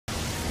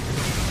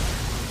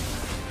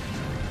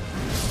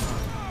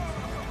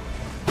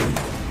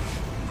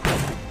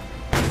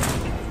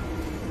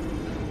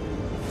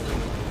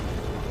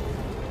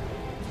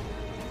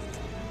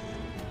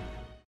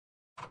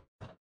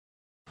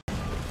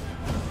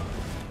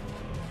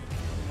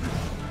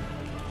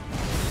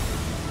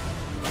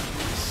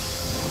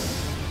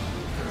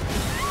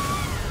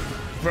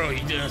Bro,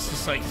 he does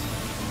just like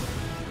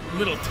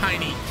little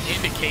tiny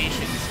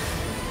indications.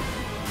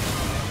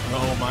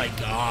 Oh my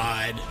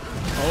god.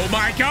 Oh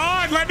my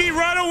god, let me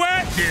run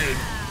away, dude.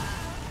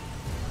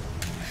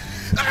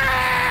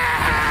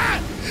 Ah!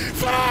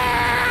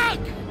 Fuck!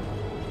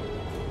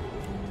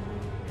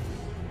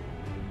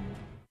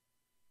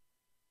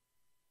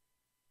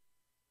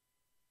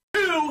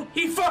 Two,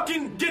 he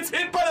fucking gets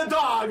hit by the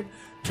dog.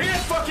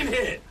 Can't fucking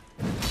hit.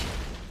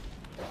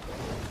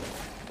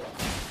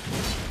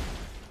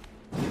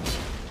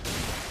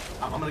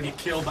 I'm gonna get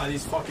killed by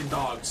these fucking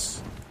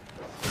dogs.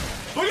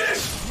 Look at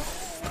this!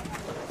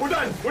 We're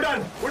done, we're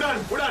done, we're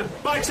done, we're done.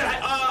 Bye,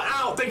 chat.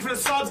 Al, thank you for the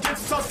subs,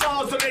 gifts, subs,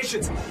 follows,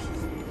 donations.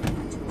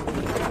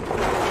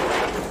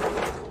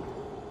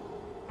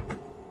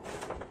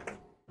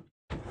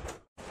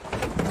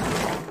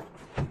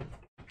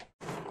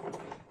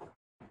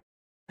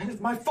 And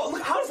it's my phone.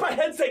 Look, how does my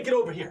headset get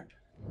over here?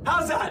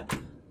 How's that?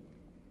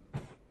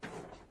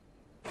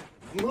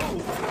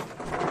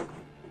 Move.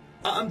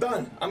 I'm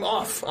done. I'm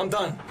off. I'm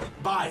done.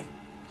 Bye.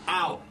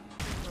 Out.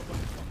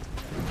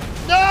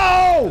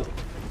 No!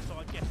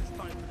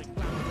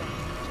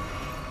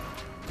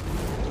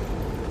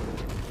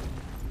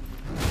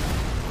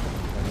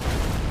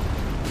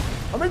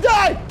 I'm gonna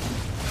die!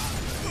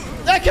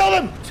 I killed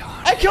him!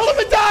 I killed him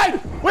and died!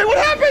 Wait, what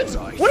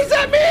happened? What does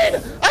that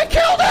mean? I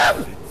killed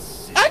him!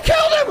 I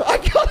killed him! I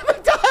killed him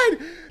and died!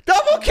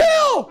 Double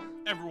kill!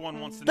 Everyone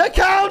wants to that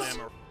counts!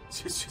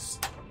 Just...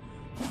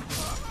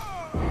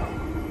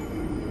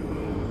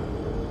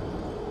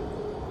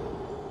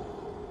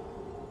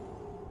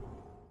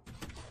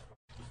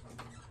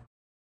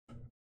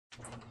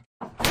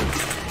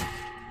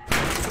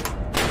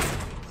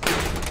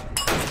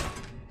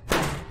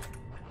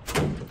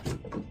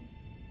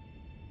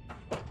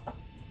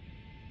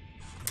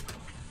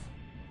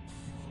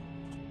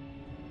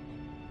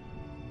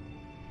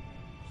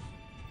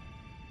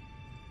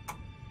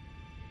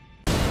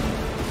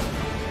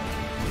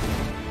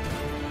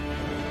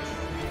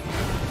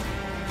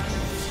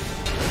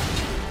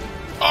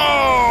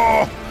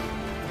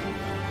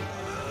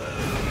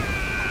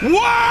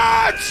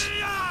 What?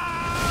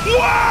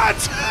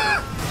 What?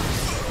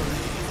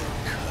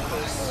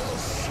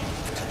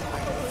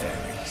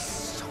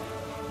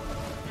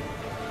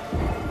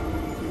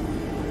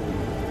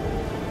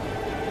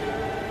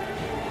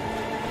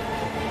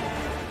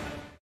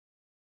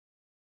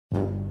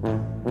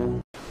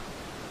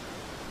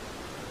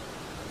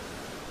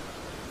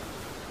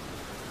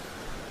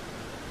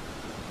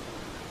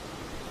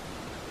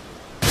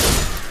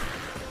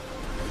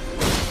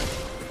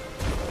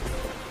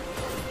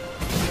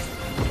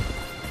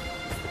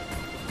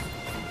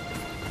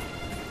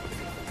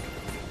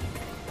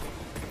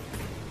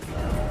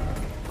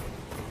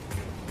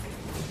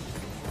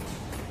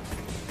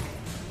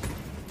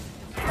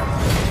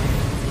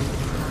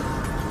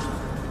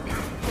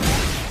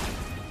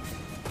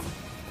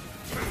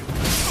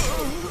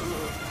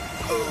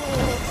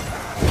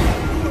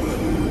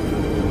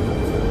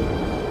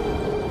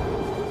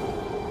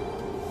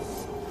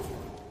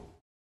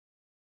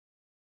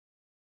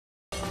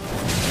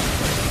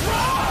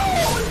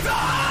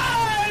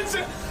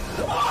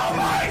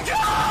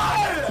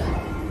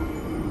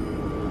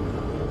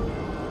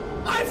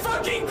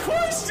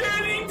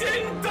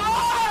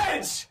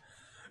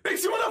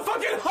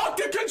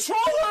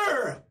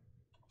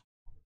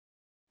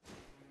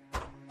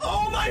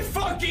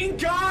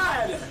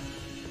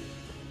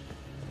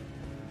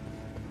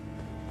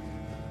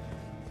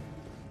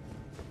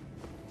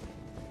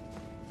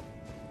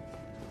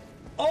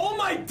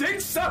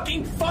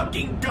 Dick-sucking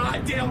fucking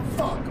goddamn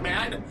fuck,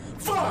 man!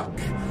 Fuck!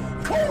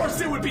 Of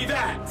course it would be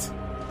that!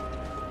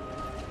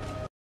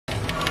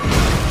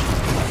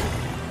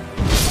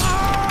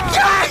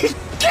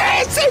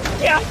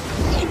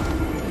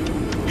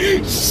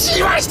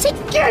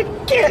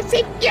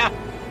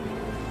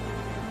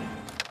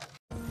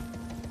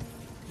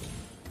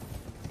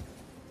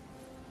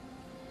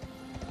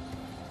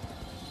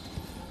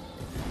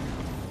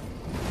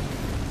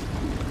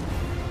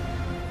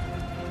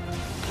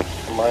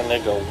 My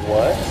nigga,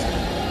 what?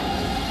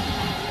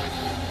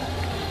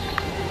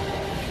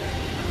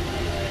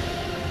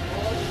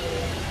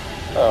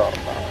 Oh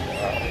my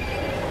god.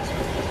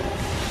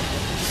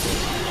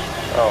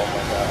 Oh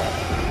my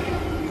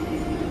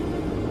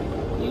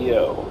god.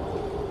 Yo.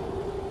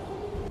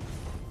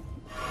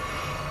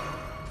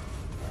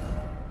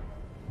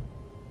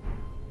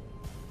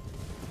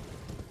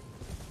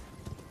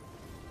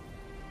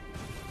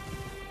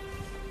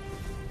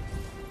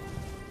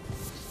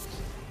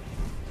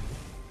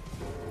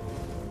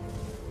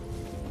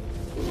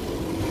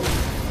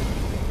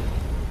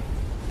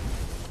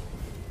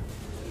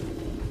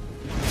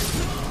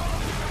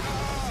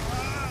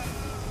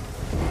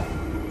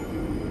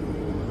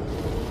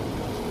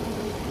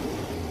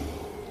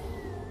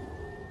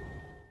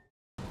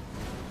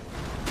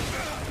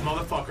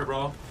 Motherfucker,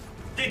 bro.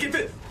 Get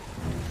the...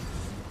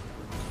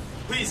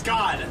 Please,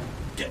 God.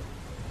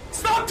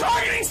 Stop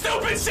targeting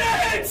stupid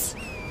shit!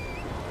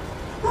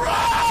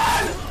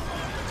 Run!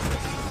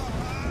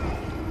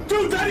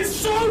 Dude, that is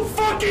so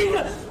fucking...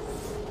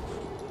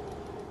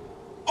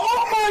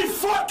 Oh my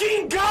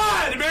fucking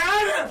god,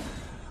 man!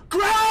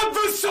 Grab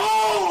the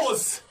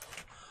souls!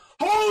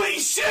 Holy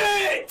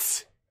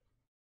shit!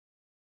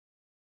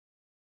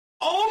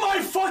 Oh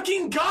my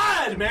fucking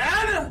god,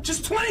 man!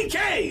 Just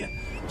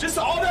 20K! Just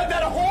all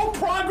that whole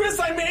progress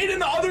I made in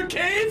the other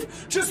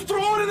cave, just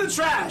throw it in the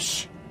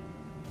trash!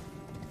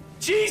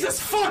 Jesus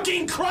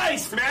fucking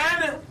Christ,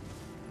 man!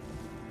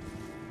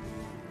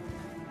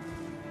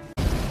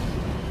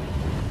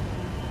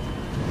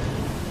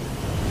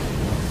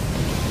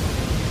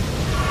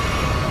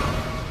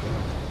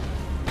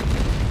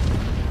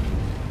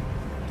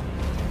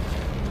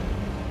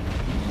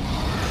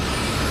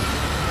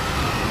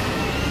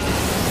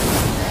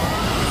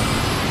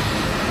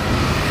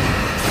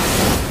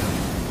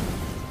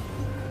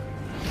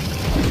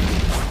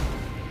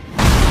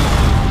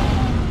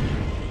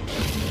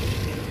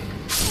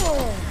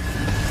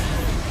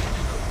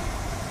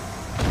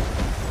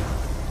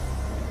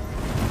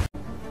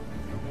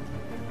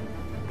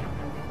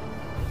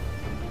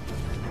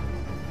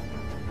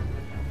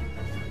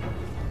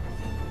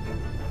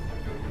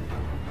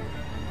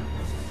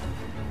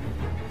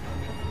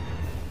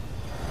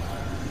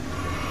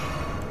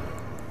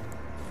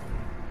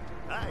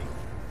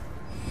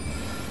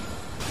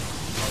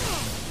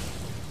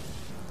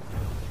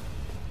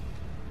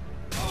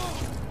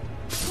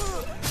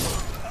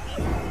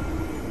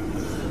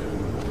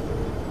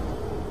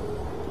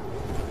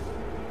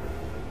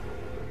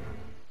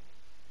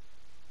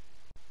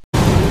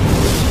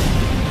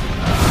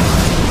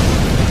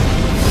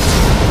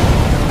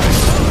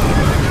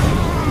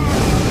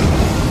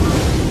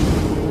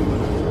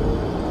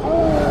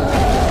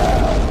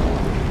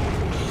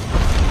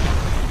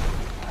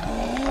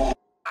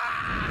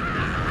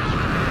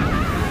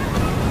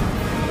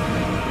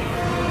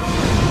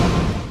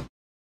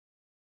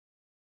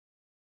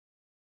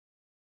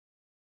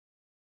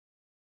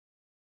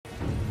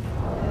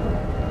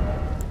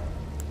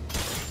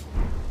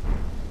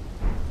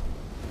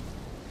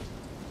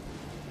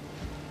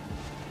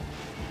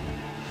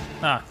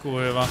 Ah,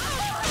 kurwa.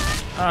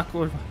 Ah,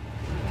 kurwa.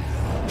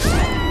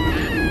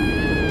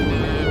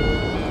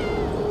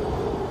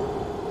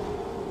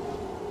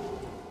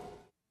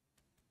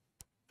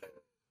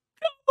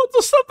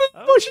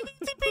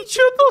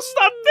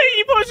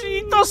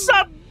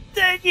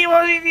 Dostępny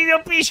możliwy do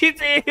piszy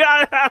ty,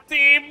 a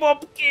ty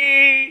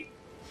bobki.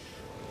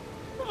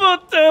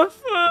 What the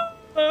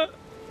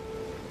fuck?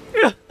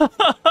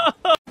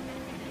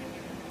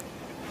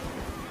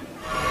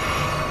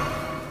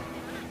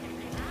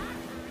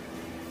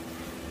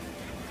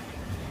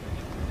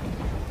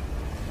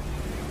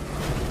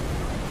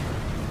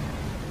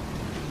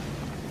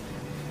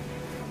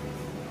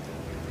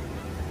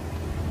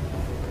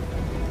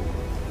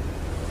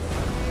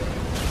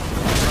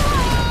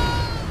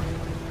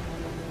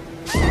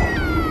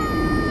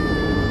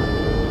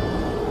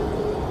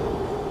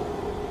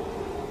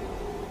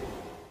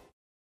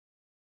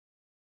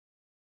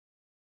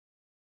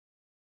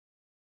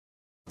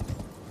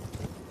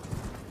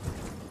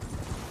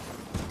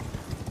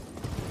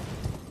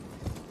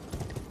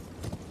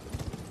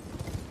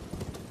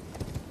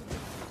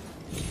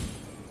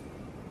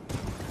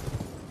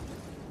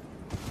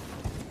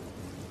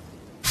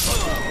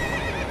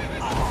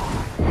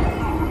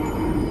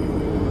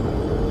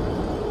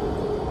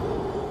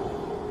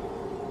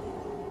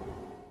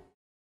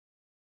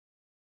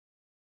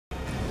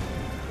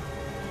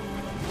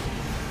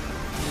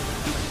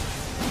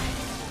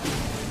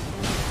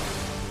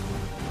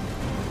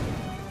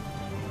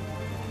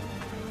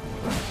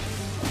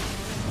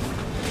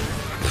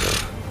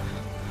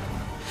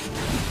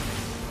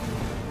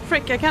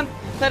 Frick, I can't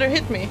let her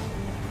hit me.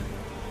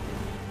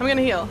 I'm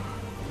gonna heal.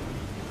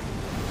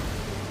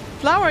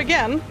 Flower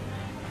again?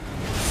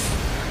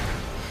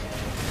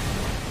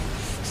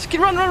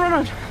 Run, run, run,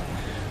 run!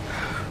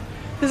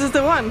 This is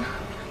the one.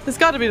 This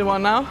gotta be the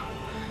one now.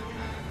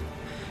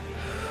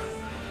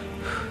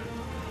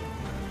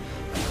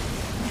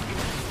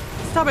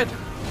 Stop it.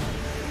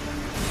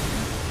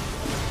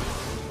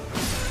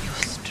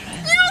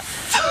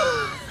 Yes!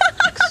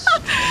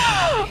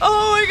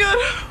 Oh my god.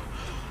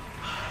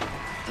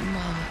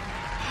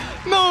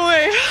 No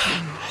way!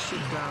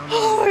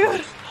 Oh my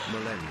god!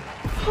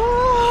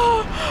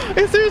 Oh,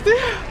 it's seriously?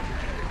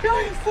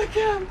 Guys, I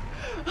can't!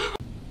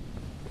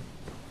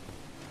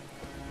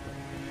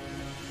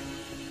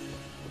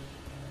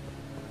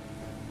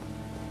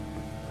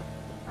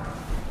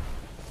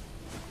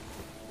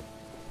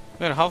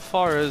 Man, how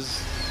far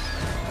is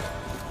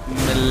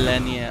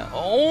Millennia?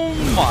 Oh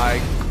my...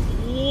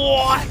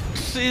 What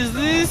is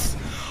this?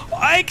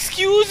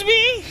 Excuse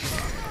me?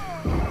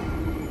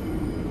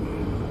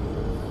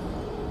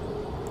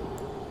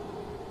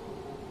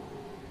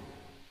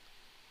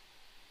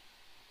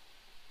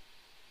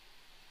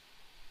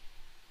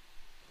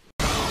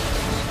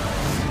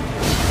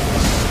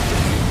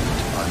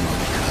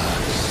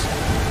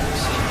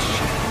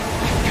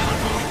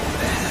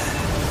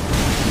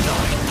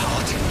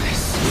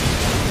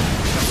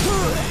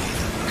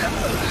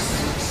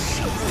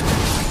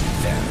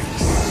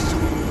 Very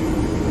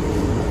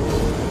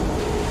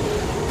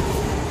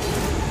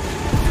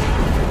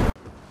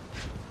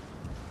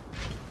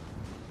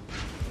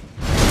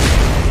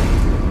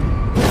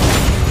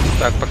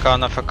Так, пока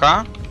он АФК.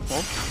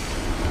 Оп.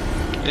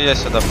 И я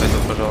сюда пойду,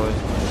 пожалуй.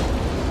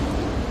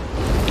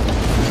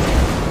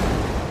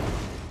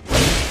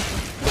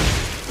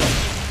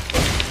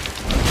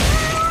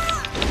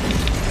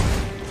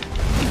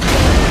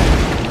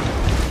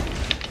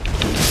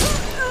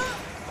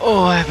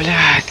 Ой,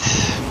 блядь.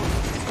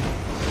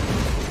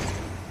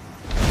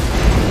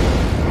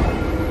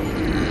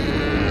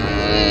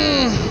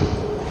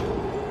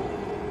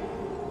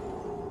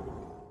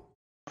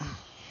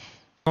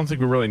 I don't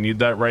think we really need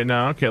that right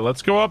now. Okay,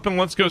 let's go up and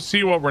let's go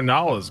see what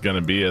Renala is going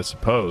to be, I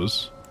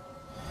suppose.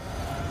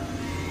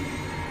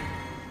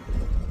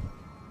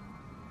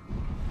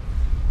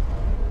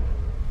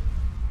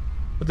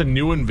 With the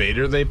new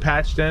invader they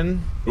patched in?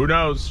 Who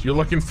knows? You're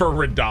looking for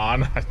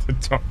Radon? I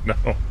don't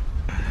know.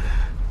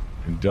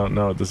 I don't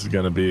know what this is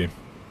going to be.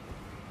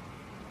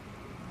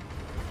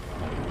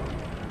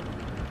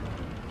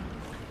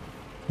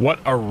 What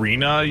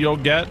arena you'll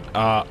get?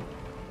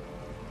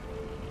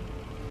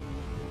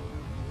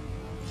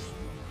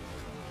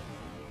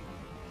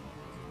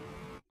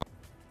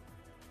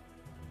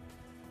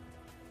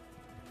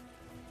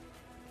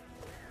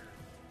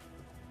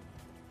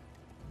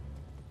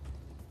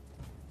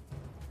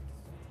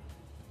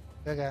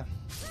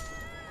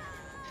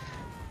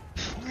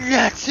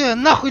 Блять, все,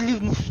 нахуй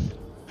ливнул.